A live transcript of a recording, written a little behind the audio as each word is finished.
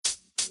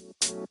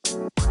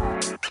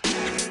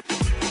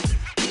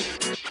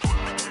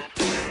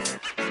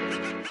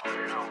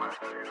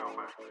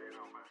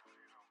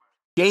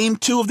Game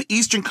 2 of the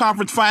Eastern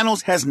Conference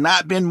Finals has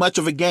not been much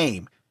of a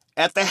game.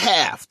 At the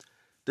half,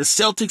 the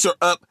Celtics are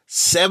up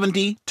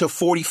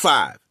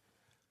 70-45.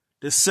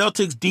 The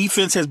Celtics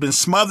defense has been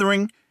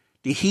smothering.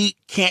 The Heat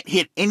can't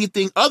hit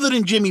anything other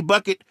than Jimmy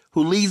Bucket,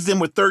 who leads them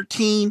with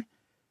 13.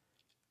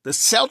 The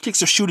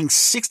Celtics are shooting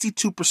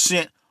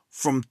 62%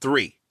 from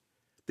three.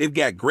 They've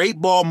got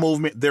great ball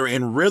movement. They're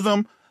in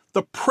rhythm.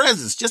 The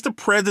presence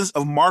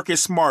of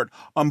Marcus Smart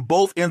on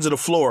both ends of the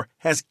floor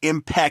has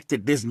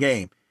impacted this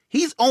game.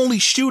 He's only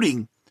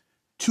shooting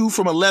 2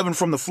 from 11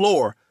 from the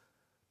floor,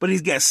 but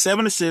he's got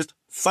 7 assists,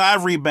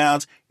 5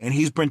 rebounds, and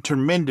he's been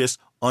tremendous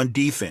on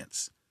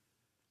defense.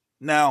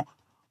 Now,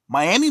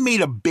 Miami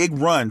made a big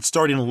run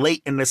starting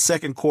late in the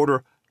second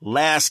quarter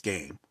last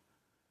game.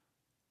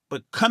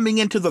 But coming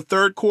into the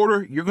third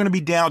quarter, you're going to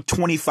be down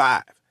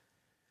 25.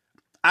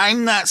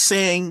 I'm not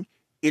saying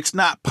it's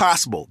not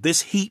possible.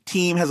 This Heat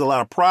team has a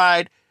lot of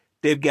pride.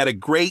 They've got a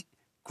great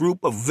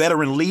group of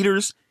veteran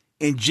leaders.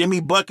 And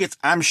Jimmy Buckets,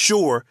 I'm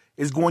sure,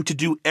 is going to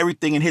do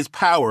everything in his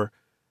power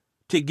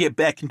to get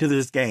back into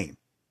this game.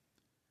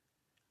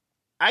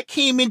 I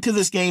came into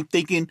this game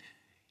thinking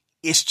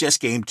it's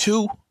just game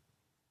 2.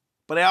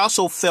 But I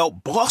also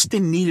felt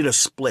Boston needed a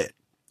split.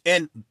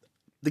 And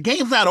the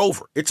game's not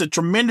over. It's a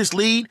tremendous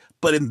lead.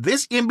 But in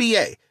this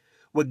NBA,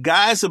 with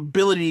guys'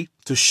 ability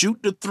to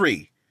shoot the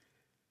three,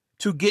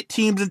 to get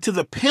teams into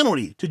the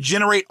penalty, to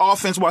generate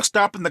offense while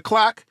stopping the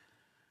clock,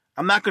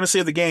 I'm not going to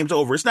say the game's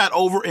over. It's not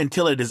over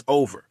until it is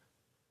over.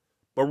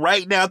 But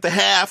right now at the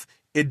half,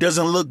 it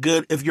doesn't look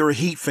good if you're a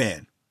Heat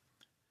fan.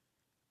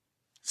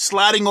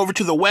 Sliding over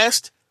to the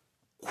West,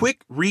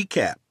 quick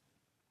recap.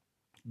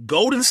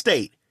 Golden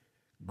State,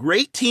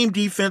 great team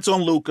defense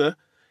on Luka.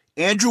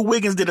 Andrew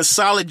Wiggins did a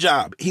solid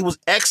job. He was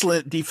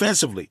excellent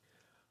defensively.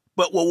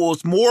 But what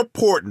was more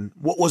important,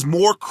 what was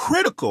more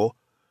critical,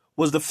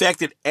 was the fact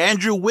that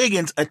Andrew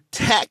Wiggins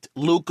attacked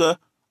Luka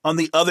on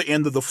the other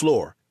end of the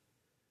floor.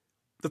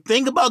 The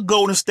thing about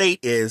Golden State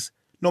is,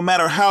 no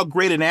matter how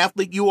great an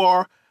athlete you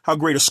are, how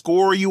great a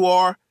scorer you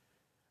are,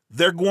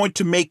 they're going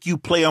to make you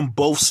play on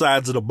both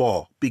sides of the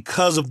ball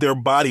because of their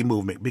body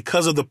movement,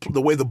 because of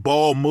the way the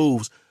ball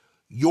moves.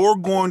 You're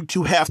going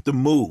to have to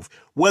move.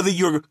 Whether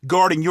you're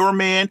guarding your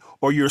man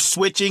or you're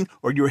switching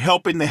or you're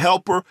helping the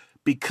helper,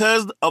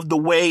 because of the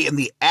way and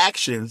the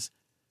actions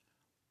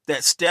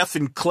that Steph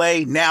and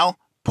Clay, now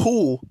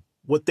Poole,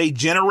 what they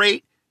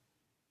generate,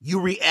 you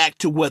react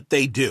to what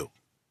they do.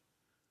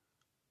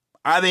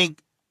 I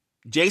think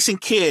Jason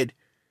Kidd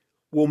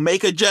will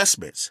make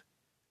adjustments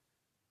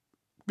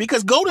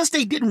because Golden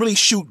State didn't really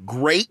shoot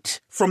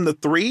great from the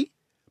three,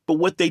 but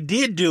what they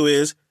did do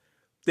is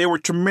they were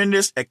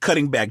tremendous at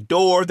cutting back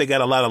door. They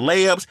got a lot of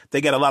layups.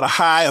 They got a lot of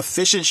high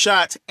efficient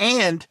shots,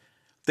 and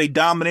they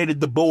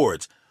dominated the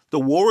boards. The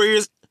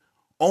Warriors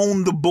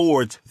owned the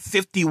boards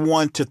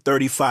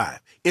 51-35.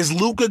 Is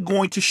Luka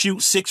going to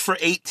shoot 6 for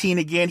 18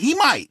 again? He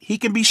might. He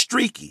can be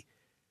streaky.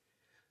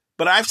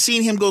 But I've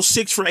seen him go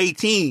 6 for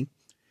 18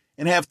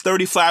 and have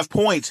 35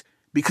 points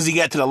because he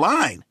got to the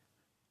line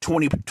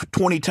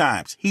 20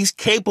 times. He's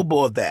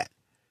capable of that.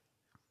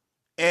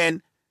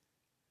 And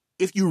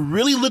if you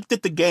really looked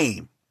at the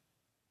game,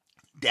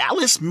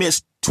 Dallas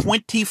missed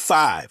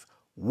 25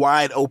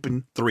 wide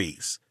open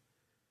threes.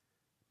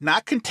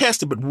 Not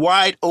contested, but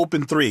wide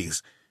open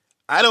threes.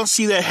 I don't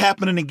see that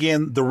happening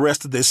again the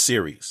rest of this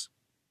series.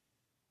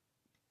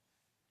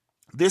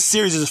 This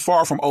series is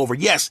far from over.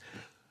 Yes,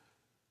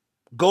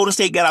 Golden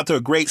State got out to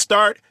a great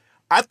start.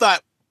 I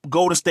thought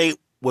Golden State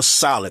was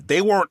solid.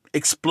 They weren't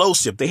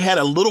explosive. They had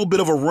a little bit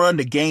of a run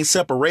to gain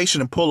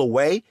separation and pull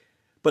away.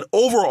 But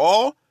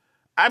overall,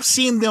 I've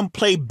seen them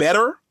play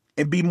better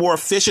and be more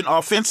efficient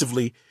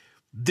offensively.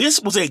 This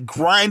was a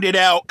grinded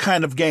out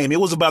kind of game. It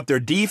was about their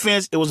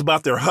defense. It was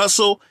about their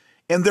hustle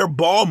and their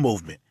ball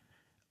movement.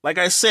 Like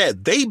I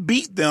said, they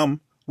beat them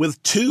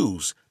with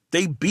twos.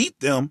 They beat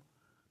them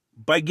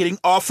by getting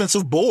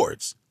offensive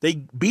boards.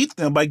 They beat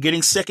them by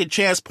getting second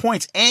chance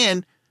points.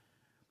 And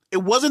it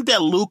wasn't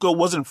that Luka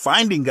wasn't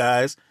finding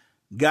guys.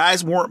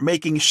 Guys weren't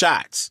making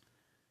shots.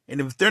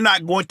 And if they're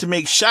not going to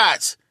make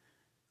shots,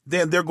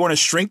 then they're going to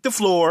shrink the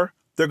floor.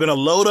 They're going to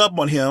load up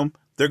on him.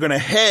 They're going to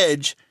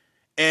hedge.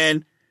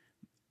 And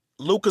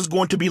Luka's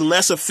going to be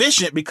less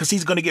efficient because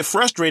he's going to get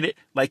frustrated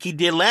like he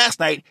did last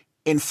night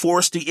and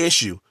force the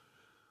issue,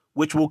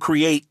 which will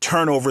create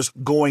turnovers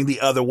going the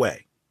other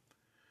way.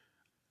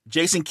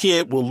 Jason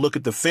Kidd will look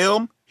at the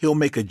film. He'll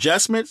make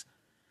adjustments.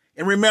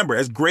 And remember,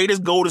 as great as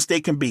Golden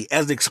State can be,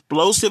 as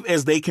explosive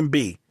as they can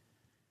be,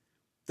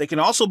 they can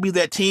also be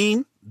that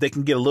team that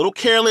can get a little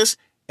careless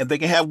and they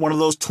can have one of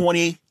those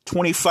 20,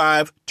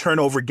 25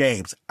 turnover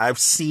games. I've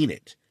seen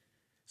it.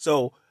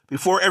 So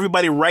before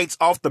everybody writes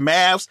off the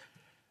Mavs,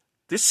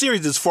 this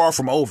series is far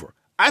from over.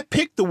 I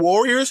picked the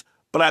Warriors,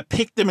 but I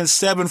picked them in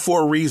 7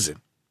 for a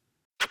reason.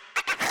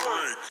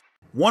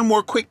 One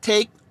more quick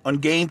take on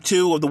Game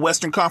 2 of the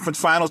Western Conference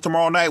Finals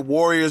tomorrow night,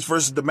 Warriors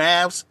versus the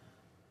Mavs.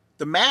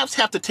 the Mavs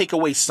have to take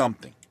away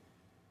something.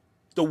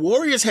 The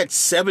Warriors had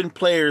 7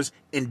 players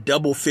in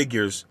double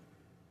figures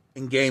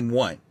in game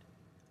 1.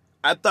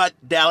 I thought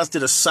Dallas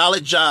did a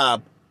solid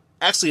job,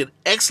 actually an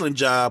excellent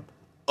job,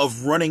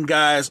 of running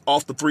guys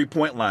off the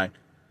three-point line.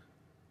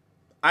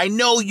 I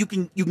know you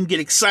can get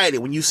excited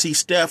when you see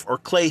Steph or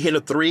Klay hit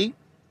a 3,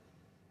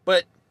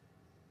 but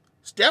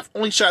Steph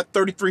only shot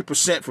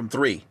 33% from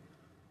 3.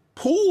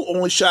 Poole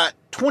only shot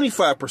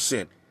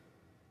 25%.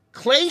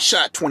 Klay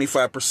shot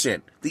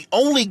 25%. The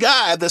only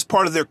guy that's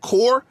part of their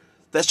core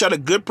that shot a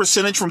good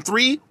percentage from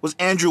 3 was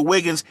Andrew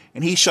Wiggins,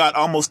 and he shot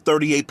almost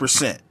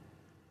 38%.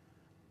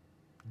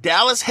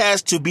 Dallas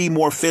has to be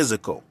more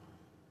physical,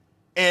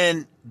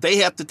 and they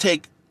have to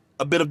take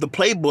a bit of the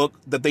playbook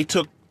that they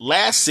took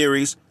last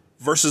series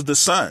versus the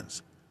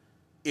Suns.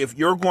 If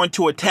you're going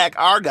to attack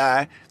our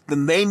guy,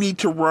 then they need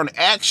to run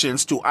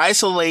actions to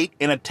isolate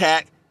and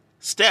attack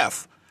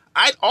Steph.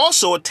 I'd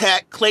also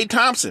attack Klay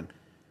Thompson,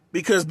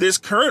 because this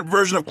current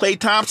version of Klay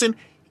Thompson,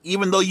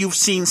 even though you've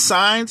seen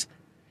signs,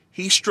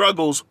 he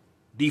struggles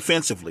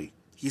defensively.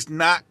 He's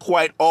not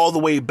quite all the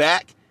way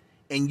back,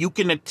 and you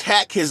can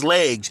attack his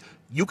legs.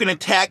 You can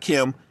attack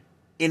him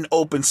in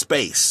open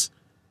space.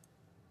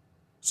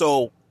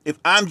 So if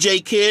I'm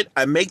Jay Kidd,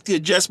 I make the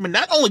adjustment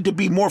not only to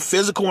be more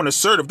physical and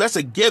assertive, that's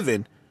a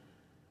given,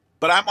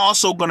 but I'm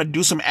also going to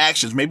do some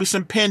actions, maybe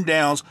some pin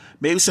downs,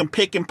 maybe some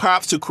pick and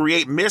pops to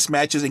create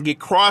mismatches and get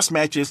cross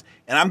matches,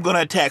 and I'm going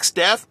to attack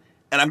Steph,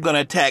 and I'm going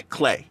to attack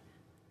Klay.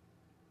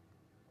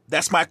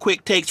 That's my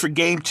quick takes for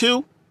Game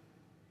 2.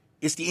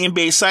 It's the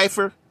NBA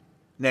Cypher.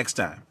 Next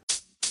time.